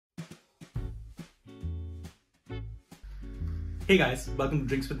Hey guys, welcome to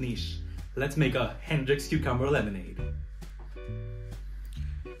Drinks with Niche. Let's make a Hendrick's cucumber lemonade.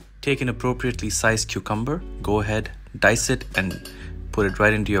 Take an appropriately sized cucumber, go ahead, dice it and put it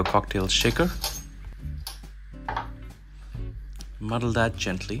right into your cocktail shaker. Muddle that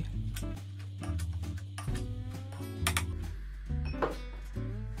gently.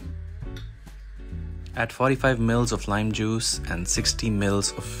 Add 45 ml of lime juice and 60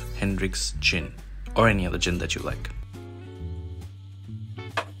 ml of Hendrick's gin, or any other gin that you like.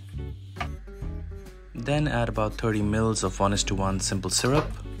 Then add about 30 ml of 1:1 simple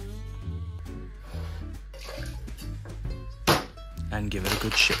syrup and give it a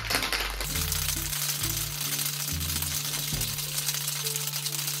good shake.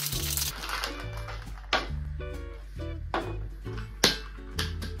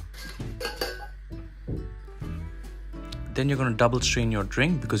 Then you're going to double strain your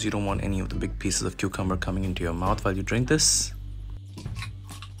drink because you don't want any of the big pieces of cucumber coming into your mouth while you drink this.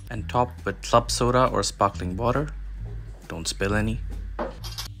 And top with club soda or sparkling water. Don't spill any.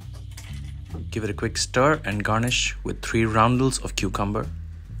 Give it a quick stir and garnish with 3 roundels of cucumber.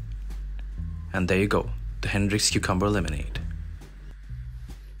 And there you go, the Hendrick's cucumber lemonade.